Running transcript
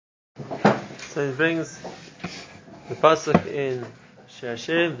So he brings the pasuk in Shir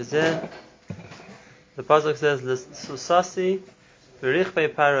Hashirim V'zeh. The pasuk says, "L'susasi v'richvei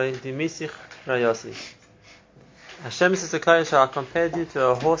paroi dimisich rayasi." Hashem says to Klal Yisrael, compared you to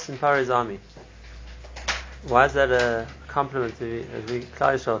a horse in Paro's army. Why is that a compliment to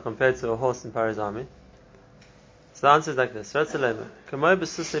Klal Yisrael compared to a horse in Paro's army? So the answer is like this: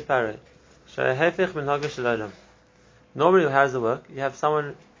 Normally, how does it work? You have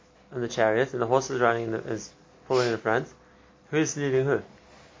someone in the chariot, and the horse is pulling in the front. Who's leading who? So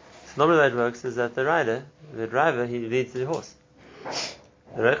normally, the way it works is that the driver, he leads the horse.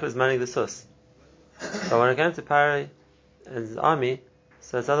 The Reichav is manning the sus. But when it came to Paro and his army,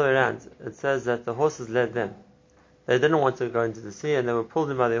 so it's the other way around. It says that the horses led them. They didn't want to go into the sea, and they were pulled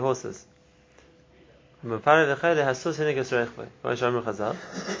in by their horses. Misha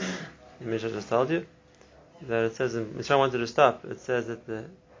just told you that it says, and Misha wanted to stop, it says that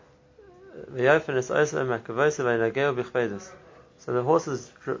so the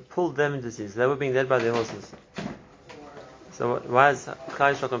horses pulled them into the sea, so they were being led by their horses. So why is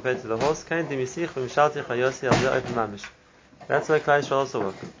Klal Yisrael compared to the horse? That's why Klal Yisrael also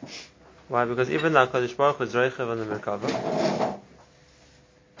work. Why? Because even though HaKadosh Baruch Hu is Reichav on the Merkava,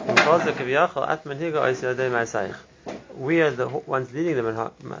 we are the ones leading the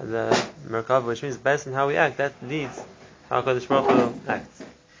Merkava, which means based on how we act, that leads how HaKadosh Baruch Hu acts.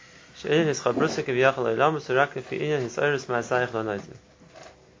 Right? And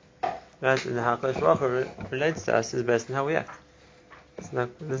how HaKadosh Baruch Hu relates to us is based on how we act. So now,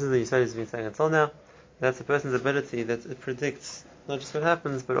 this is the Yisrael has been saying until now. That's a person's ability that it predicts not just what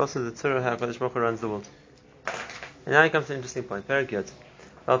happens, but also the tzura how HaKadosh Baruch Hu runs the world. And now he comes to an interesting point. Very good.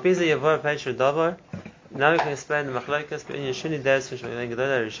 Now we can explain the machlokes between Yeshuni Des which we're going to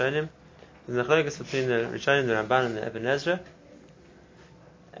Rishonim. There's machlokes between the Rishonim, the Ramban, and the Ibn Ezra,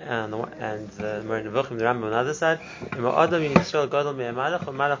 and the Moreh Nevuchim, the Rambam on the other side.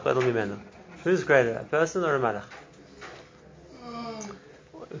 Who's greater, a person or a malach?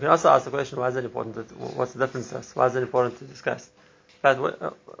 We can also ask the question: why is it important? What's the difference to us? Why is it important to discuss? But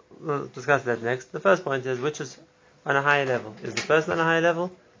we'll discuss that next. The first point is which is on a higher level. Is the person on a higher level,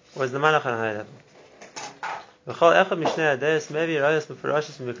 or is the malach on a higher level? Each one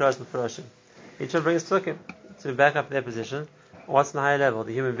brings psukim to back up their position. What's on the higher level,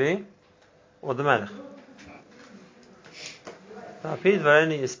 the human being or the malach? Already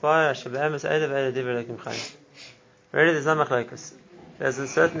there's no machlokes. There's a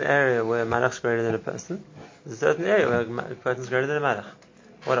certain area where malach is greater than a person. There's a certain area where a person is greater than a malach.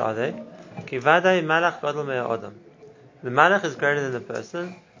 What are they? The malach is greater than the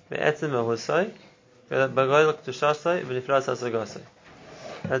person.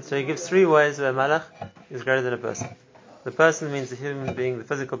 So he gives three ways where malach is greater than a person. The person means the human being, the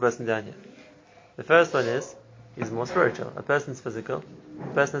physical person down here. The first one is he's more spiritual. A person's physical. A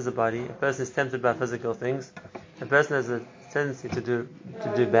person has a body. A person is tempted by physical things. A person has a tendency to do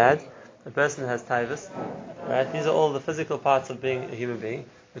bad. A person has taivas. Right? These are all the physical parts of being a human being,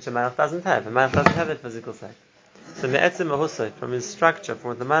 which a malach doesn't have. A malach doesn't have that physical side. So me'etzim mahusay, from his structure, from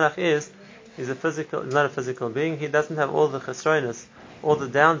what the malach is, he's not a physical being. He doesn't have all the chesroinus, all the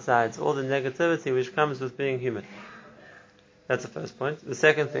downsides, all the negativity which comes with being human. That's the first point. The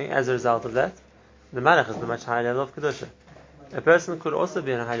second thing, as a result of that, the malach is the much higher level of kedusha. A person could also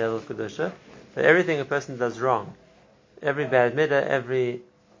be on a high level of kedusha, but everything a person does wrong, every bad midah, every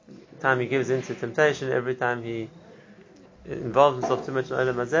time he gives in to temptation, every time he involves himself too much in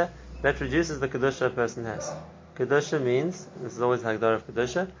olam hazeh, that reduces the kedusha a person has. Kedusha means, this is always the hagdara of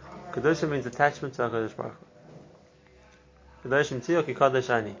kedusha. Kedusha means attachment to HaKadosh Baruch Hu. Kedusha mtiyok yikadosh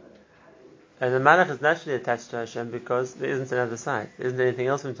ani. And the malach is naturally attached to Hashem because there isn't another side. There isn't anything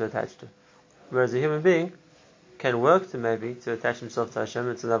else for him to attach to. Whereas a human being can work to attach himself to Hashem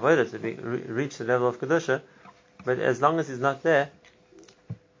and to the avodah to reach the level of kedusha, but as long as he's not there,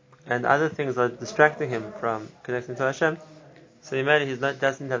 and other things are distracting him from connecting to Hashem, so he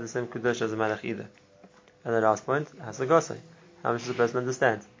doesn't have the same kedusha as a malach either. And the last point, hasagosai. How much does a person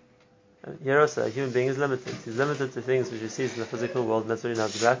understand? Here also, a human being is limited. He's limited to things which he sees in the physical world, and that's what he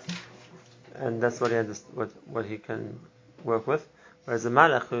knows about, and that's what he he can work with. Whereas a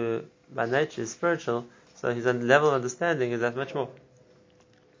malach, who by nature is spiritual, so his level of understanding is that much more.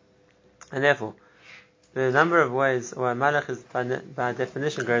 And therefore, there are a number of ways where a malach is by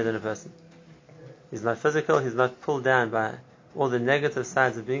definition greater than a person. He's not physical, he's not pulled down by all the negative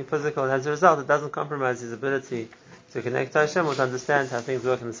sides of being physical, and as a result, it doesn't compromise his ability to connect to Hashem or to understand how things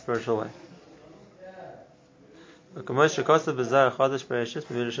work in a spiritual way.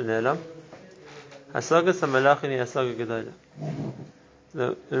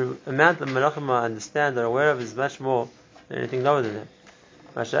 the amount that Malachim understand or aware of is much more than anything lower than them.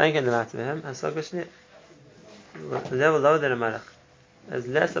 Masha'ankin the matter of him, Hasaga Shnit. The level lower than a Malach has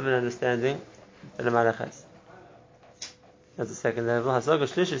less of an understanding than a Malach has. That's the second level. Hasaga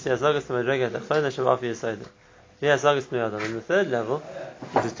Shlish is Hasaga Samadrega, the Chayna Shabafi Yisayda. He Hasaga Smiyadam. And the third level,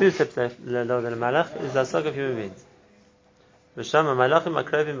 which is 2 steps lower than a Malach, is the Hasaga of human beings. V'shama Malachim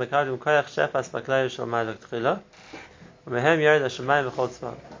Akrevim B'kavim Koyach Shefas Baklayu Shal Malach Tchila. V'mehem Yared Hashemayim V'chol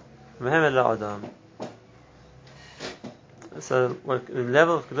Tzvam. V'mehem Ela Adam. So the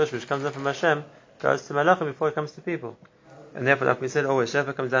level of Kedush which comes in from Hashem goes to Malachim before it comes to people. And therefore, like we said, always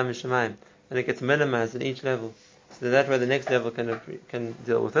Shefa comes down in Shemayim, and it gets minimized in each level. So that way the next level can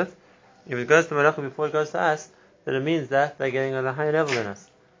deal with it. If it goes to Malachim before it goes to us, then it means that they're getting on a higher level than us.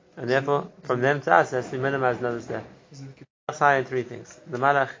 And therefore, from them to us, it has to be minimized another step. It's high in 3 things. The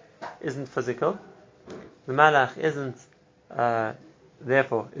Malach isn't physical. The Malach isn't,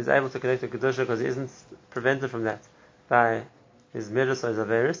 therefore, is able to connect to Kedusha because he isn't prevented from that by his midas or his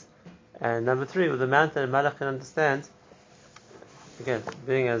averis. And number 3, with the amount that a Malach can understand, again,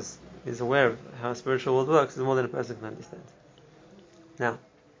 being as he's aware of how spiritual world works, is more than a person can understand. Now,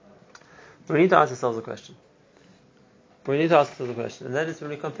 we need to ask ourselves a question. And that is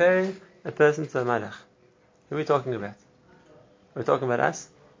when we're comparing a person to a Malach. Who are we talking about? Are we talking about us?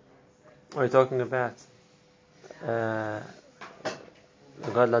 Are we talking about the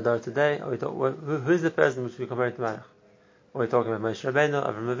God Ladar today? Who's the person which we compare to Malach? Are we talking about Moshe Rabbeinu,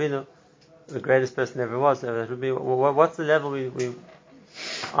 Avraham Avinu, the greatest person ever was? That would be, what's the level we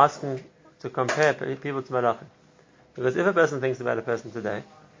asking to compare people to Malachim? Because if a person thinks about a person today,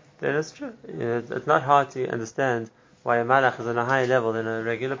 then it's true. It's not hard to understand why a Malach is on a higher level than a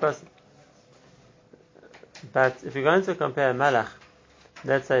regular person. But if you're going to compare a Malach,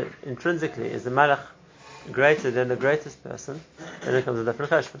 let's say intrinsically, is the Malach greater than the greatest person, then it comes a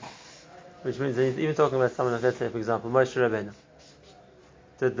different cheshbon. Which means that even talking about someone like, let's say, for example, Moshe Rabbeinu.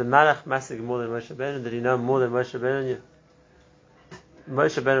 Did the Malach masig more than Moshe Rabbeinu? Did he know more than Moshe Rabbeinu knew?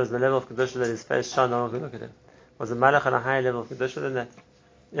 Moshe Rabbeinu was on the level of Kedusha that his face shone, no one could look at him. Was the Malach on a higher level of Kedusha than that?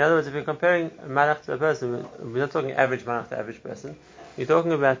 In other words, if you're comparing a Malach to a person, we're not talking average Malach to average person, you're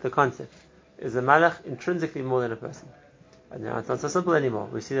talking about the concept. Is a Malach intrinsically more than a person? And now it's not so simple anymore.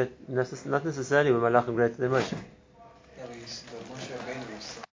 We see that not necessarily we're Malachim greater than Moshe.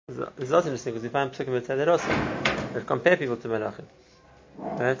 It's also interesting because we find Psukim that say that also. That compare people to Malachim.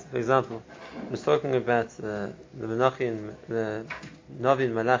 Right? For example, I was talking about the Menachi and the Navi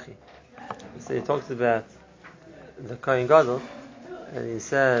and Malachi. So he talks about the Kohen Gadol, and he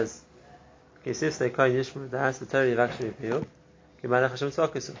says, "Kisif say Kohen Yishmu da'as the Torah yivakshim yipiyu, ki Malach Hashem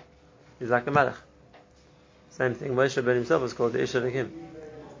tzokisu." He's like a Malach. Same thing. Moshe Rabbeinu himself was called the Ish Elohim.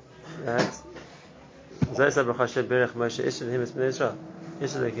 Right? Zaysa Baruch Hashem berech Moshe Ish Elohim es bnei Yisrael.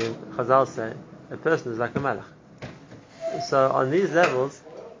 Ish Elohim, Chazal say, a person is like a Malach. So on these levels,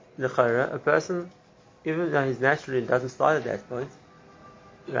 l'chayra, a person, even though he's naturally doesn't start at that point,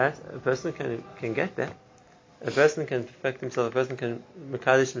 right? A person can get there. A person can perfect himself. A person can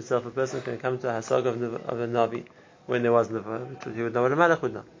mekadosh himself. A person can come to a hasag of a navi when there was never, which he would know what a malach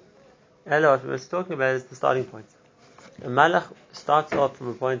would know. And what we're talking about is the starting point. A malach starts off from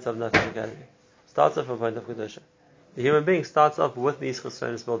a point of nothing, starts off from a point of kedusha. The human being starts off with these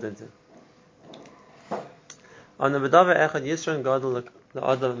chesronos built into him. On the B'davar Echad Yisron Gadol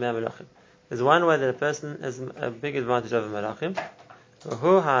L'Adam Me'amalachim. There's one way that a person has a big advantage over Malachim. The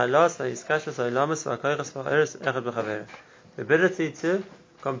ability to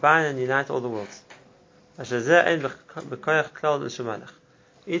combine and unite all the worlds. Each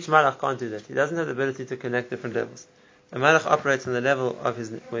Malach can't do that. He doesn't have the ability to connect different levels. A Malach operates on the level of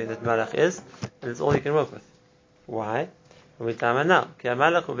his way that Malach is, and it's all he can work with. Why? The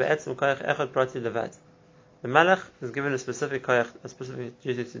Malach is given a specific koyach, a specific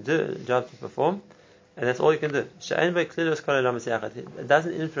duty to do, a job to perform, and that's all he can do. It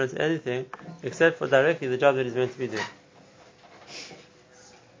doesn't influence anything except for directly the job that he's meant to be doing.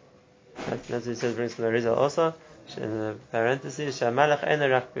 That's what he says, brings from the Rizal also, in the parentheses, the Malach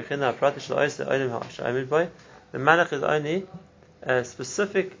is only a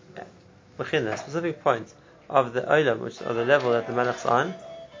specific bechina, a specific point of the olam, which or the level that the Malach's on.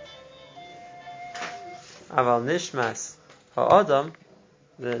 Aval nishmas ha'adam,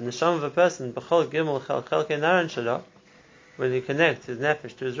 the neshama of a person, b'chol gimel chelkei naran shelo, when you connect his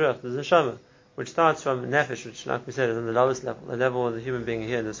nefesh to his ruach, to his neshama, which starts from nefesh, which, like we said, is on the lowest level, the level of the human being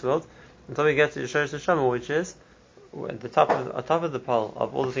here in this world, until we get to Yeshua neshama, which is at the top of the pole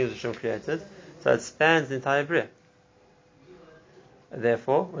of all the things which are created, so it spans the entire bria.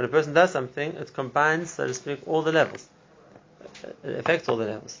 Therefore, when a person does something, it combines, so to speak, all the levels. it affects all the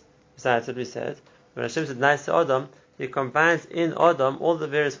levels. Besides what we said, when Hashem said nice to Adam, He combines in Adam all the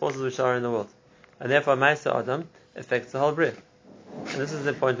various forces which are in the world, and therefore nice to Adam affects the whole bria. And this is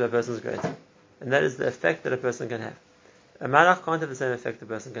the point where a person is greater, and that is the effect that a person can have. A malach can't have the same effect a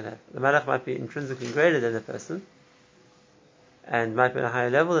person can have. The malach might be intrinsically greater than the person, and might be on a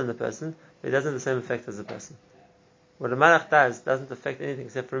higher level than the person, but it doesn't have the same effect as the person. What a malach does doesn't affect anything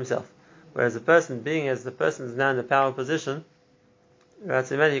except for himself. Whereas a person, being as the person is now in the power position,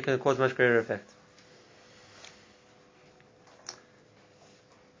 he can cause much greater effect.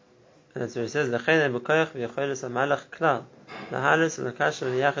 And that's what he says, L'chein b'koyach v'yacholis ha'malach klal, l'halis v'nakasha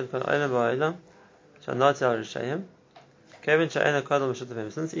v'yachid kol olam ba'olam, sh'anot al rishayim, kevin sha'ena kodol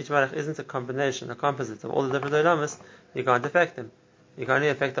m'shutavim. Since each malach isn't a combination, a composite of all the different olamas, you can't affect him. You can't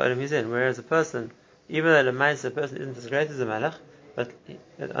even affect the olam he's in. Whereas a person, even though the person isn't as great as a malach, but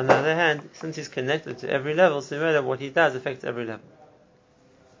on the other hand, since he's connected to every level, so no matter what he does affects every level.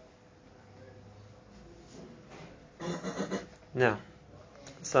 Now,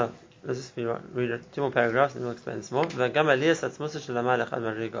 so let's just read 2 more paragraphs and we'll explain this more. Even a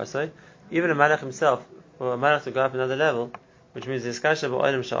malach himself, or a malach to go up another level, which means to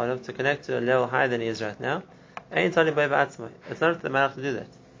connect to a level higher than he is right now, it's not up to the malach to do that.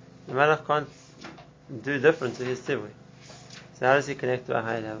 The malach can't do different to his tivui. So how does he connect to a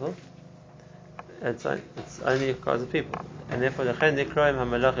higher level? It's only because of people. And therefore,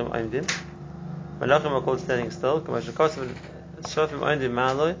 malachim are called standing still. Malachim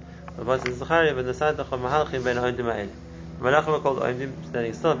are called oimdim,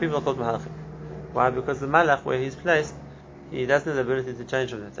 standing still, and people are called malachim. Why? Because the malach, where he's placed, he doesn't have the ability to change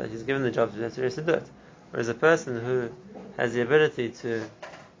from that. So he's given the job to do it. Whereas a person who has the ability to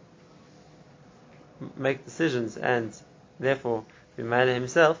make decisions and therefore be male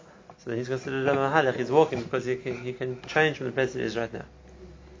himself, so then he's considered a mahalach. He's walking because he can change from the place he is right now.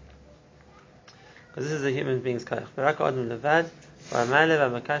 Because this is a human being's koyach.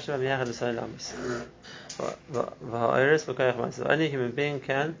 Only a human being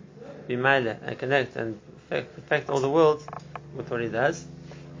can be male and connect and affect all the worlds with what he does.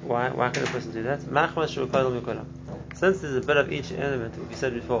 Why can a person do that? Since there's a bit of each element, like we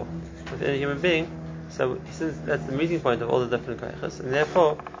said before, within a human being, so since that's the meeting point of all the different koyachas, and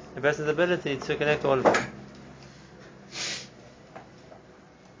therefore a person's ability to connect all of them.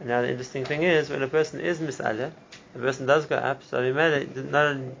 And now the interesting thing is, when a person is mis'aleh, a person does go up, so not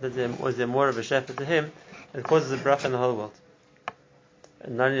only was there more of a shepherd to him, it causes a bracha in the whole world.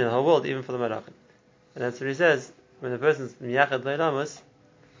 And not only in the whole world, even for the malachim. And that's what he says, when a person's miyachad le'ilamos,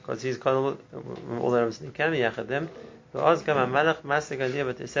 because he's called all the Rambam, he can miyachad them, that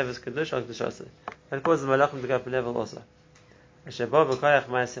causes the malachim to go up a level also. Which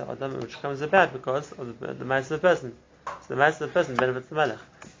comes about because of the mice of the person. So the mice of the person benefits the malach.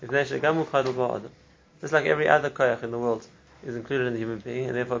 Just like every other koyach in the world is included in the human being,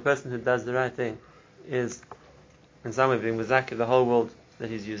 and therefore a person who does the right thing is in some way being mizaki the whole world that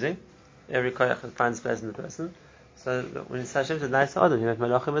he's using. Every koyach finds place in the person. So when Hashem said nice Adam, he meant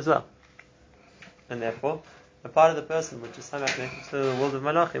malachim as well. And therefore, a part of the person which is somehow connected to the world of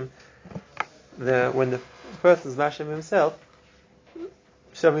malachim, when the person is Hashem himself,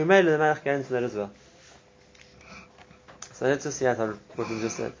 shall be made the malach get into that as well. So let's just see what we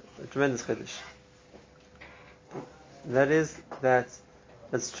just said. A tremendous chiddush. That is that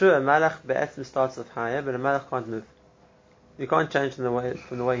it's true. A malach be'etzim starts off higher, but a malach can't move. You can't change from the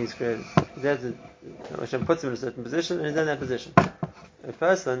way he's created. Hashem puts him in a certain position, and he's in that position. A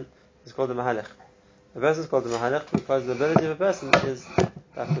person is called a mahalech. A person is called a mahalech because the ability of a person is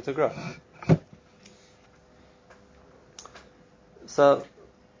to grow. So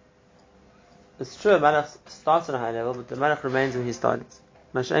it's true, a malach starts on a high level, but the malach remains when he started.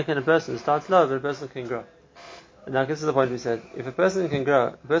 Mashiach and a person starts low, but a person can grow. And now this is the point we said. If a person can grow,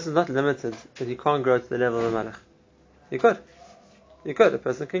 a person is not limited that he can't grow to the level of a malach. He could. A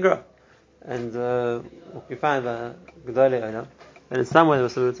person can grow. And what we find by Gedolei Olam, and in some way they were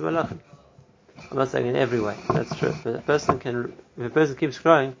similar to malachim. I'm not saying in every way, that's true. But if a person keeps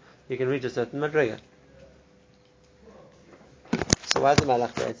growing, he can reach a certain madriga. So why is the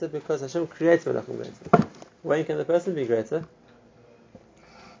malach greater? Because Hashem creates malachim greater. When can the person be greater?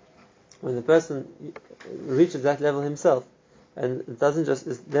 When the person reaches that level himself, and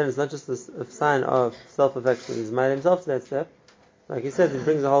then it's not just a sign of self-affection. He's made himself to that step. Like he said, he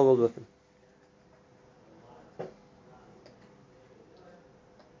brings the whole world with him.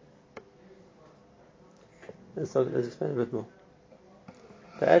 Let's explain a bit more.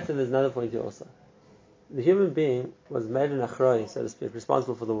 But there's another point here also. The human being was made an achroi, so to speak,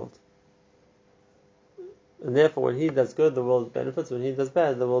 responsible for the world. And therefore, when he does good, the world benefits. When he does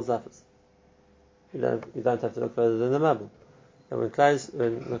bad, the world suffers. You don't have to look further than the Mabul. And when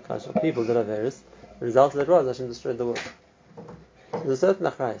people did Averis, the result of that was Hashem destroyed the world. There's a certain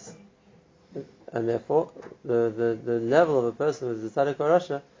achrayus. And therefore, the level of a person who is a tzaddik or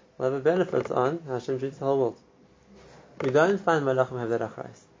rasha will have a benefit on how Hashem treats the whole world. We don't find malachim have that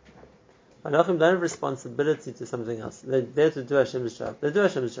achrayus. Malachim don't have responsibility to something else. They're there to do Hashem's job. They do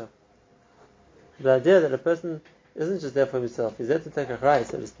Hashem's job. The idea that a person isn't just there for himself, he's there to take achrayus,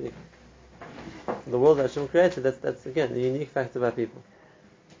 so to speak. The world that Hashem created, that's again the unique fact about people.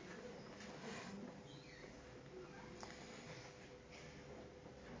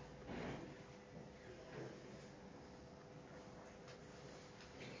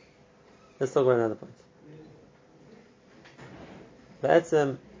 Let's talk about another point. But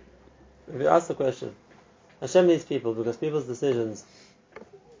if you ask the question, Hashem needs people because people's decisions,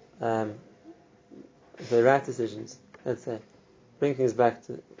 the right decisions, let's say, bring things back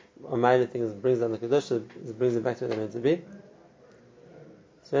to, or minor things, brings down the kedusha, brings it back to where they're meant to be.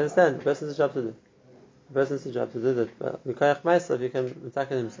 So you understand, the person has a job to do. The person has a job to do that. But Mikayach myself, you can attack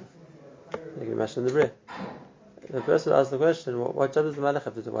himself. You can mash in the brie. The person will ask the question, what job does the Malach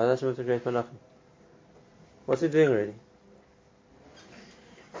have to do? Why does Hashem have to create Malachim? What's he doing already?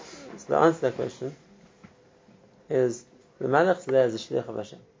 So the answer to that question is the Malach is there as a shliach of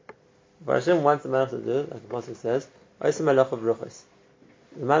Hashem. What Hashem wants the Malach to do, like the Pasuk says, Oisem Malach of Ruchos.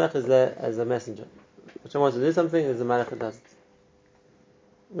 The Malach is there as a messenger. Hashem wants to do something, is the Malach that does it.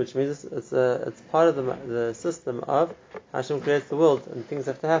 Which means it's part of the system of Hashem creates the world and things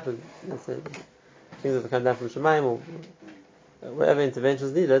have to happen. Things have to come down from Shemaim or whatever intervention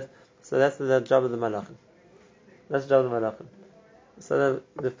is needed. So that's the job of the Malachim. That's the job of the Malachim. So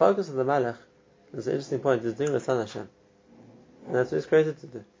the focus of the Malach, is an interesting point, is doing Ratzon Hashem. And that's what he's created to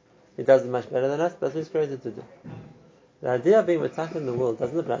do. He does it much better than us, but that's what he's created to do. The idea of being Matzak in the world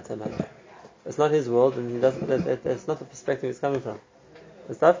doesn't apply to a Malach. It's not his world, and he doesn't. It's not the perspective he's coming from.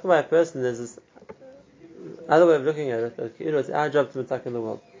 The stuff by a person, there's this other way of looking at it. That, it's our job to Matzak in the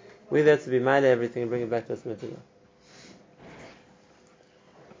world. We're there to be made everything and bring it back to us.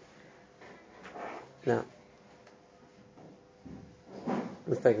 Now,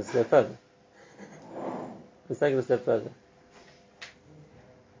 let's take it a step further.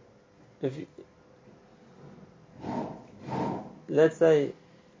 Let's say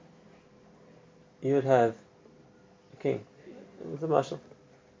you would have a king, it's a marshal,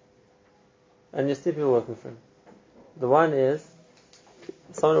 and there's two people working for him. The one is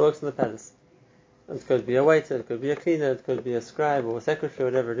someone who works in the palace. It could be a waiter, it could be a cleaner, it could be a scribe or a secretary,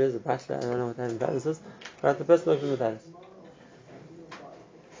 whatever it is, a bachelor, I don't know what that in palace is. But the person works in the palace.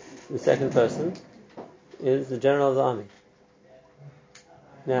 The second person is the general of the army.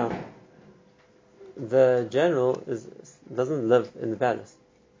 Now, the general doesn't live in the palace.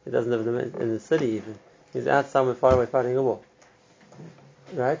 He doesn't live in the city even. He's out somewhere far away fighting a war.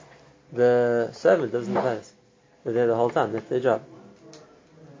 Right? The servant lives in the palace. They're there the whole time. That's their job.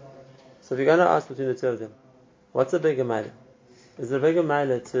 So if you're going to ask between the two of them, what's a bigger matter? Is it a bigger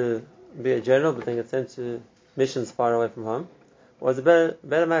matter to be a general but then get sent to missions far away from home? Or is it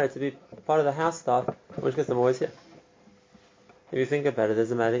better matter to be part of the house staff, in which case I'm always here? If you think about it,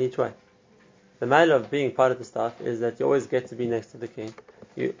 there's a matter each way. The matter of being part of the staff is that you always get to be next to the king.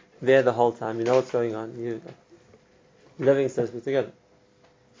 You're there the whole time. You know what's going on. You're living, so to speak, together.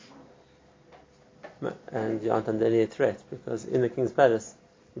 And you aren't under any threat because in the king's palace,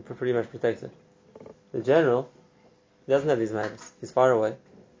 you're pretty much protected. The general, he doesn't have these matters. He's far away.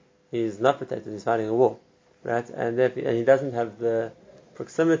 He's not protected. He's fighting a war, right? And he doesn't have the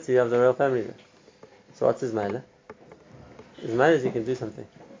proximity of the royal family there. So what's his matter? His matter is he can do something.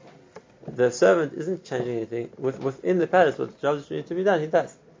 The servant isn't changing anything. Within the palace, what jobs need to be done, he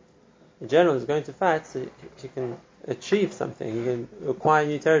does. The general is going to fight, so he can achieve something. He can acquire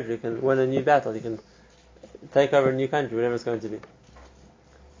new territory. He can win a new battle. He can take over a new country, whatever it's going to be.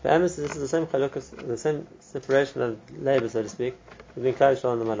 For Amos, this is the same chalukas, the same separation of labor, so to speak, between Klal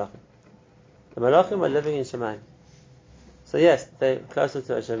Yisrael and the Malachim. The Malachim are living in Shemaim. So yes, they're closer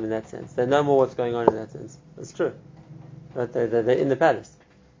to Hashem in that sense. They know more what's going on in that sense. That's true. But they're in the palace.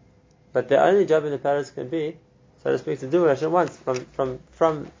 But their only job in the palace can be, so to speak, to do what Hashem wants from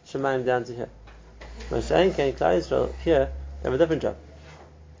Shemaim down to here. When Shain came Klal Yisrael, here, they have a different job.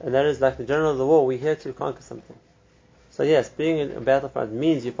 And that is like the general of the war, we're here to conquer something. So yes, being in a battlefront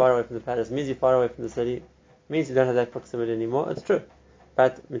means you're far away from the palace, means you're far away from the city, means you don't have that proximity anymore. It's true.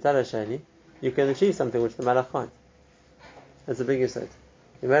 But Mitzad Hashani, you can achieve something which the Malach can't. That's a big insight.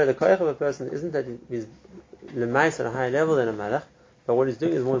 No matter the koyach of a person isn't that he's lemais on a higher level than a Malach, but what he's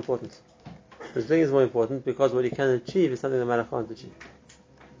doing is more important. What he's doing is more important because what he can achieve is something the Malach can't achieve.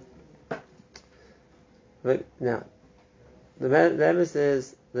 But now, the emes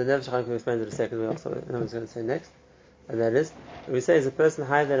is the Nefesh HaChaim can explain it in a second. I'm going to say next, and that is, if we say is a person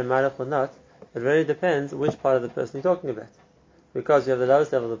higher than a Malach or not, it really depends which part of the person you're talking about. Because you have the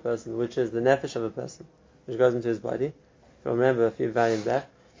lowest level of the person, which is the Nefesh of a person, which goes into his body. If you remember a few volumes back,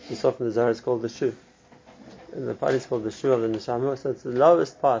 you saw from the Zohar it's called the Shu. And the body is called the Shu of the Neshama, so it's the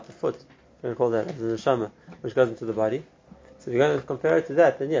lowest part, the foot, you can call that the Neshama, which goes into the body. So if you're going to compare it to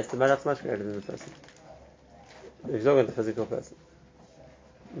that, then yes, the Malach is much greater than the person. If you're talking about the physical person.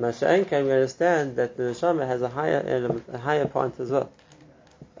 Masha'en can we understand that the Neshama has a higher element, a higher point as well.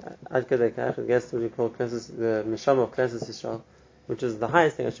 Ad Kedei Kach, I guess what we call the Neshama of Knesset Yisrael, which is the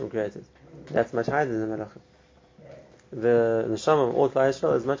highest thing Hashem created. That's much higher than the Malachim. The Neshama of all Klal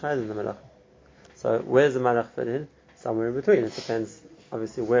Yisrael is much higher than the Malachim. So where's the Malach fit in? Somewhere in between. It depends,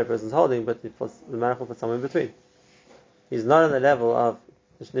 obviously, where a person's holding, but the Malach will fit somewhere in between. He's not on the level of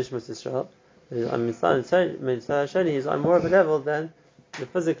Nishmas Yisrael. He's on more of a level than the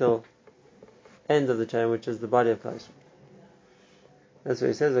physical end of the chain, which is the body of Klal Yisrael. That's what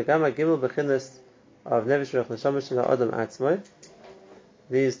he says. Gimel bechinas of Nefesh Ruach Neshama Shel Adam Atzmai.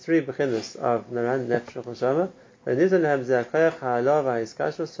 These three bechinas of Naran Nefesh Ruach Neshama. Even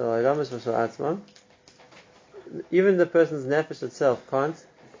the person's nefesh itself can't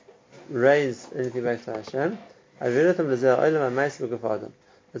raise anything back to Hashem. It's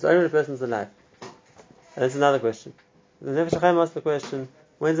only when the person's alive. And that's another question. The Nefesh HaChaim asked the question: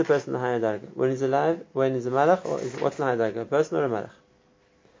 when's a person the higher darga? When he's alive? When he's a malach? Or what's the higher darga? A person or a malach?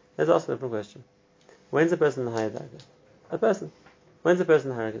 Let's ask a different question. When's a person the higher darga? A person. When's a person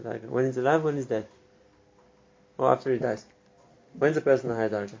the higher darga? When he's alive? When he's dead? Or after he dies? When's a person the higher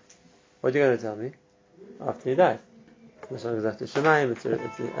darga? What are you going to tell me? After he dies. It's Shemaim,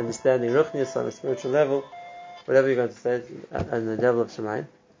 it's understanding Ruchnius on a spiritual level, whatever you're going to say, on the level of Shemaim,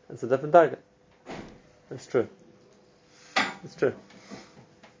 it's a different darga. It's true. It's true.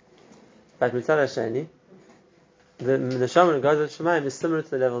 But Mitzad Hasheni, the Neshama in God's Shemaim is similar to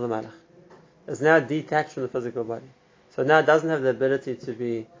the level of the Malach. It's now detached from the physical body. So now it doesn't have the ability to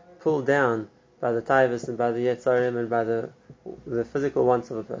be pulled down by the Taivas and by the Yetzarim and by the physical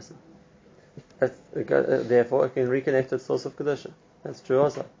wants of a person. Therefore, it can reconnect to its source of Kedusha. That's true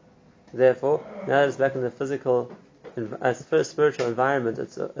also. Therefore, now that it's back in the physical, as first spiritual environment,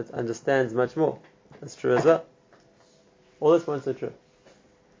 it understands much more. That's true as well. All those points are true.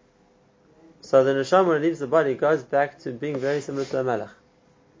 So the Neshama, when it leaves the body, goes back to being very similar to a Malach.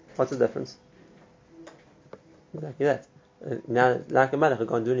 What's the difference? Exactly that. Now, like a Malach, it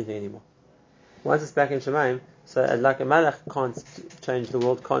can't do anything anymore. Once it's back in Shemaim, so like a Malach can't change the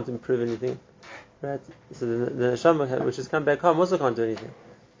world, can't improve anything. Right? So the Neshama, which has come back home, also can't do anything.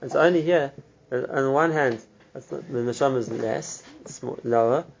 It's only here, on the one hand, the Neshama is less,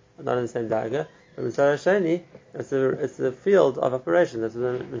 lower, not in the same darga. But with Mitzvah Sheni, it's the field of operation. That's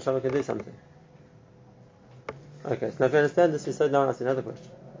when the Neshama can do something. Okay, so now if you understand this, we said now ask another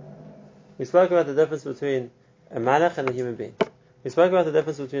question. We spoke about the difference between a Malach and a human being. We spoke about the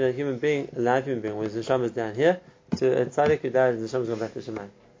difference between a human being, a live human being, when the Neshama is down here, to a tzaddik who died and the Neshama is going back to Shemaim.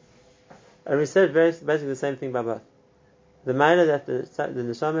 And we said basically the same thing by both. The maila that the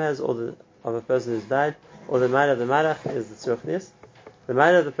Neshama has, or of a person who's died, or the maila of the Malach is the tzruchnis. The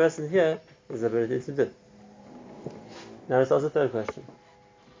maila of the person here is the ability to do. Now let's ask the third question.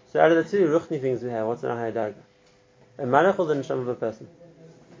 So out of the two ruchni things we have, what's in a higher darga? A Malach or the Neshama of a person?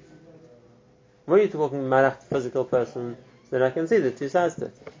 When you're talking Malach, physical person, then I can see the two sides to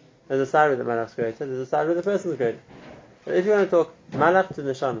it. There's a side where the Malach is created, there's a side where the person is created. But if you want to talk Malach to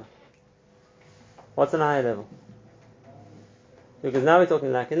Neshama, what's on a higher level? Because now we're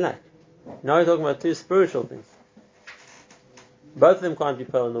talking like and like. Now we're talking about two spiritual things. Both of them can't be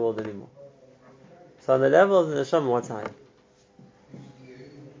put in the world anymore. So on the level of the Neshama, what's higher?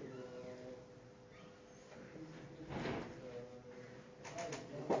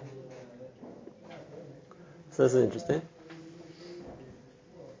 So this is interesting.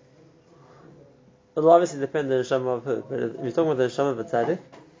 It will obviously depend on the Neshama of who. But if you're talking about the Neshama of a tzaddik,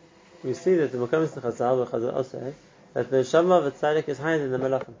 we see that the Makamis to Chazal also that the Neshama of a tzaddik is higher than the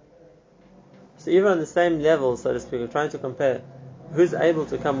Malachim. So even on the same level, so to speak, we're trying to compare who's able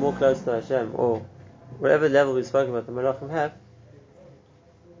to come more close to Hashem, or whatever level we spoke about the Malachim have,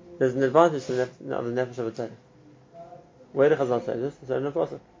 there's an advantage to of the Nefesh of a tzaddik. Where did Chazal say this? It's in the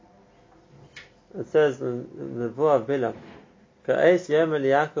Pasuk. It says in the Vua of Bilam,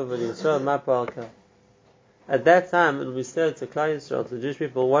 at that time it will be said to Klal Yisrael, to the Jewish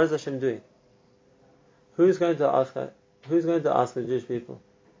people, what is Hashem doing? Who's going to ask the Jewish people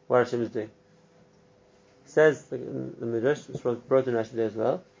what Hashem is doing? says the Midrash, which was brought in Rashi as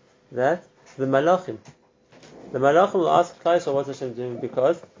well, that the Malachim will ask Klal Yisrael what's Hashem doing,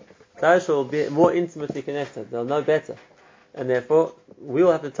 because Klal Yisrael will be more intimately connected. They'll know better, and therefore we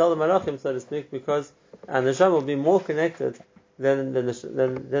will have to tell the Malachim, so to speak, because our neshama will be more connected than the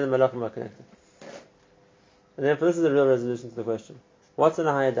Malachim are connected. And therefore, this is the real resolution to the question: what's in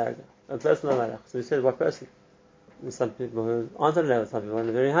a higher darga, a person or a malach? So we said, what person? There's some people who aren't on a level, some people on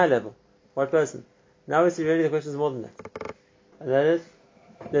a very high level. What person? Now we see really the question is more than that, and that is,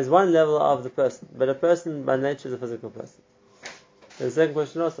 there's one level of the person, but a person by nature is a physical person. There's a second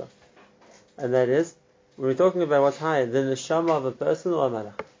question also, and that is, when we're talking about what's higher, the neshama of a person or a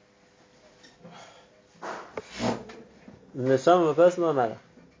malach? The neshama of a person or a malach?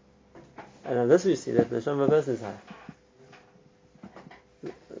 And on this we see that the neshama of a person is high.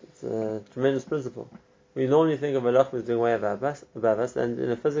 It's a tremendous principle. We normally think of malachim as being way above us, and in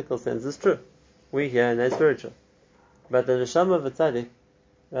a physical sense it's true. We here and they're spiritual. But the neshama of a tzaddik,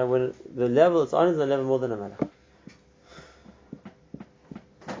 when the level it's on, is a level more than a malach.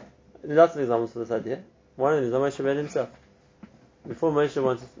 There are lots of examples for this idea. One of them is Moshe Rabbeinu himself. Before Moshe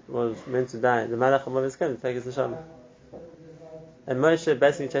was meant to die, the malach HaMavis came to take his neshama. And Moshe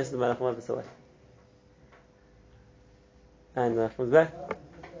basically chased the malach HaMavis away. And the malach comes back.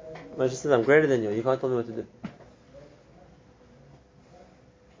 Moshe says, I'm greater than you. You can't tell me what to do.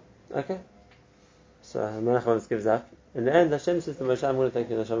 Okay. So the malach HaMavis gives up. In the end, Hashem says to Moshe, I'm going to take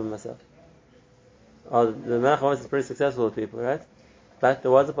your neshama myself. The malach HaMavis is pretty successful with people, right? But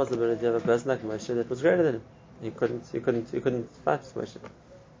there was a possibility of a person like Moshe that was greater than him. He couldn't fight with Moshe.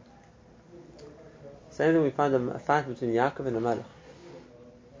 Same thing, we find a fight between Yaakov and a malach.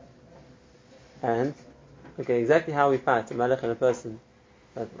 And exactly how we fight a malach and a person.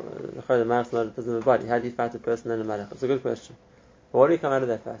 The malach is not a physical body. How do you fight a person and a malach? It's a good question. But what do we come out of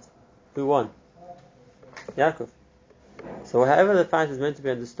that fight? Who won? Yaakov. So however the fight is meant to be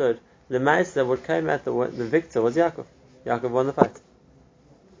understood, the ma'aser, what came out the victor was Yaakov. Yaakov won the fight.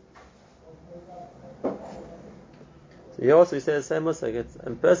 So here also we say the same also.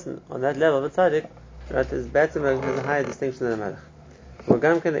 A person on that level of a tzaddik, right, is better, has a higher distinction than a malach. We're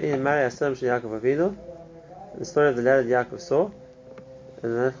going to in Mari Asom Shel Yaakov Avinu, the story of the ladder that Yaakov saw,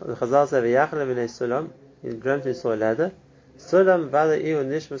 and the Chazal say V'yachal v'nei Sulam. He dreamt he saw a ladder. Sulam v'ada iu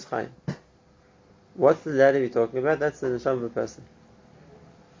nishmus chayim. What's the ladder we're talking about? That's the neshama of a person.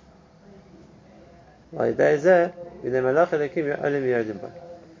 Malach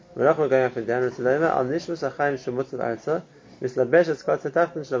were going up and down.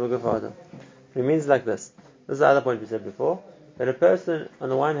 It means like this. This is the other point we said before. That a person, on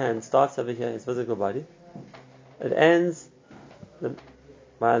the one hand, starts over here in his physical body. It ends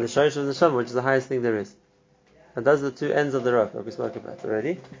by the shorish of the neshama, which is the highest thing there is. And those are the two ends of the rope that we spoke about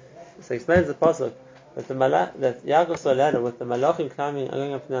already. So explains the pasuk that that Yaakov saw a ladder with the malachim climbing and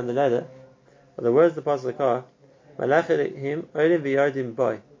going up and down the ladder. But the words of the pasuk are malachim olim v'yardim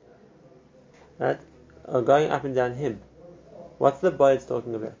boy. Right? Or going up and down him. What's the boy it's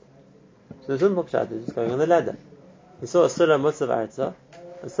talking about? So the simple pshat is just going on the ladder. He saw a sulam mutzav arza,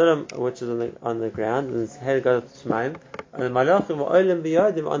 a sulam which is on the ground, and his head goes up to Shemaim, and the malachim were olim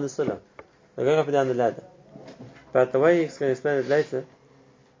v'yardim on the sulam. They're going up and down the ladder. But the way he's going to explain it later,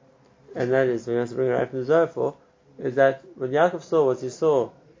 and that is, we're going to bring it right from the Zohar for, is that when Yaakov saw what he saw,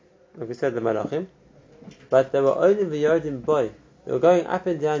 like we said, the malachim, but they were olim v'yardim boy. They were going up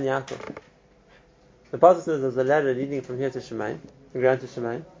and down Yaakov. The pasuk says there's a ladder leading from here to Shemaim, the ground to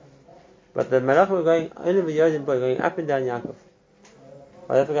Shemaim, but the malachim were going olim v'yardim boy, going up and down Yaakov.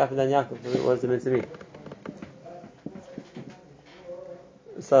 Why did they go up and down Yaakov? What does it mean to me?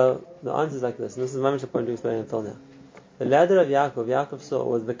 So the answer is like this, and this is the point to explain until now. The ladder of Yaakov saw,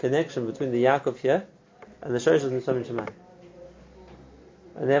 was the connection between the Yaakov here and the shorish of Neshama in Shemaim.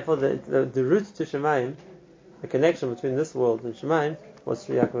 And therefore the route to Shemaim, the connection between this world and Shemaim, was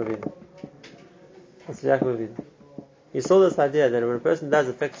through Yaakov Avinu. That's Yaakov Avinu. He saw this idea that when a person does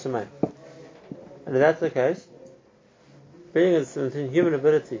affect Shemaim, and if that's the case, being within human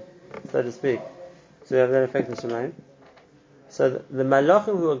ability, so to speak, to have that effect in Shemaim, so the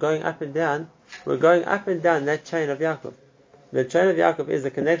malachim who were going up and down that chain of Yaakov. The chain of Yaakov is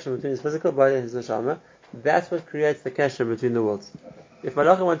the connection between his physical body and his neshama. That's what creates the kesher between the worlds. If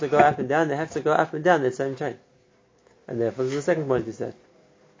malachim want to go up and down, they have to go up and down that same chain. And therefore, this is the second point he said.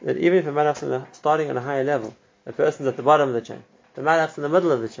 That even if a malach's starting on a higher level, the person's at the bottom of the chain, the malach's in the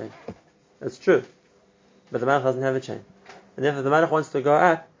middle of the chain. That's true. But the malach doesn't have a chain. And therefore, if the malach wants to go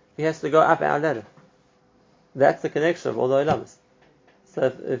up, he has to go up our ladder. That's the connection of all the olamas. So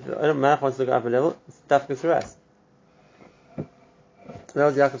if a malach wants to go up a level, it's dafka through us. That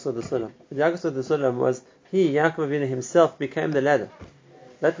was Yaakov saw the Sulam. Yaakov saw the Sulam was Yaakov Avinu himself, became the ladder.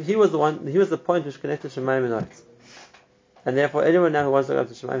 That he was the point which connected Shemayim and Eretz. And therefore, anyone now who wants to go up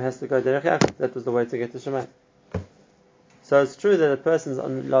to Shemayim has to go Derech Yaakov. That was the way to get to Shemayim. So it's true that a person's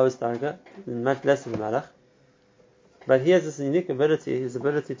on the lowest darga, much less than the Malach, but he has this unique ability, his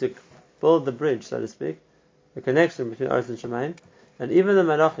ability to build the bridge, so to speak, the connection between Eretz and Shemayim. And even the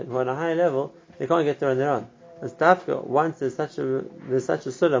Malachim, who are on a high level, they can't get there on their own. As Dafka, once there's such a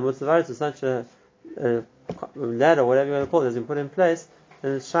sulam, there's such a ladder, whatever you want to call it, has been put in place,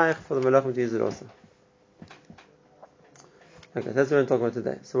 then it's shaykh for the Malachim to use it also. Okay, that's what we're going to talk about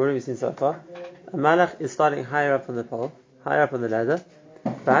today. So what have we seen so far? A Malach is starting higher up on the pole, higher up on the ladder,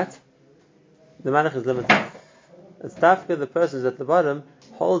 but the Malach is limited. It's Dafka, the person who's at the bottom,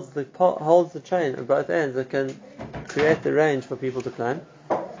 holds the chain at both ends that can create the range for people to climb.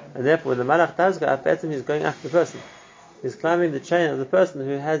 And therefore, when the Malach does go up, he's going after the person. He's climbing the chain of the person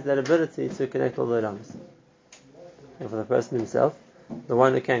who has that ability to connect all the Olamas. And for the person himself, the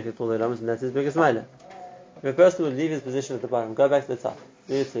one who can connect all the Olamas, and that's his biggest milah. If a person would leave his position at the bottom, go back to the top,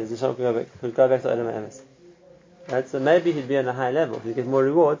 could go back to Adam Emes. Right? So maybe he'd be on a high level, he'd get more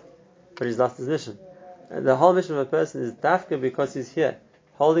reward, but he's lost his mission. And the whole mission of a person is dafka because he's here,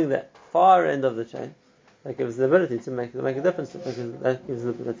 holding the far end of the chain. That gives the ability to make a difference. That gives the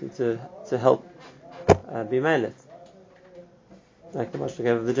ability to help be mailet, like the Moshe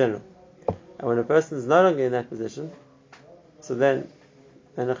gave of the general. And when a person is no longer in that position, so then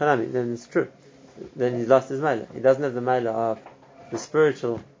it's true. Then he's lost his mailer. He doesn't have the mailer of the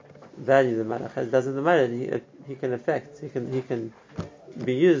spiritual value the malach has. Doesn't have the mailer. He can affect. He can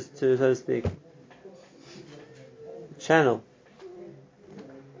be used to, so to speak, channel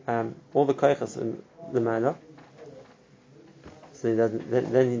all the koichas in the mailer. So he doesn't.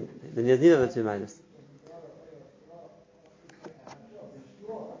 Then he has neither of the two mailers.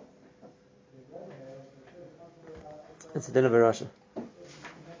 It's a din of a rasha.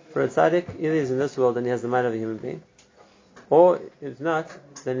 For a tzaddik, either he's in this world and he has the mind of a human being, or if not,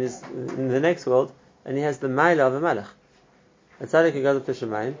 then he's in the next world and he has the mila of a malach. A tzaddik who goes up to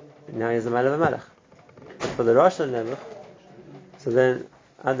Shemayim, now he has the mila of a malach. But for the Rosh Nebuch, so then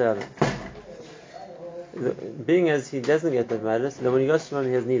other being as he doesn't get that mila, so then when he goes to Shemayim,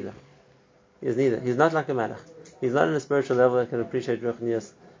 he has neither. He's not like a malach. He's not on a spiritual level that can appreciate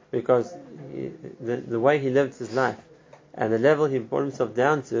Ruchnius, because the way he lived his life and the level he brought himself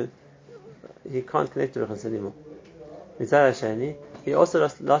down to, he can't connect to Ruchnius anymore. Mitzvah Hasheni, he also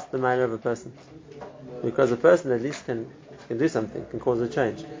lost the manner of a person, because a person at least can do something, can cause a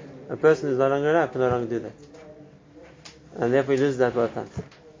change. A person who's no longer alive can no longer do that, and therefore he loses that both times.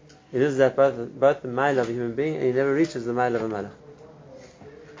 He loses that both the mile of a human being, and he never reaches the mile of a malach.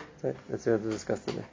 So that's what we have to discuss today.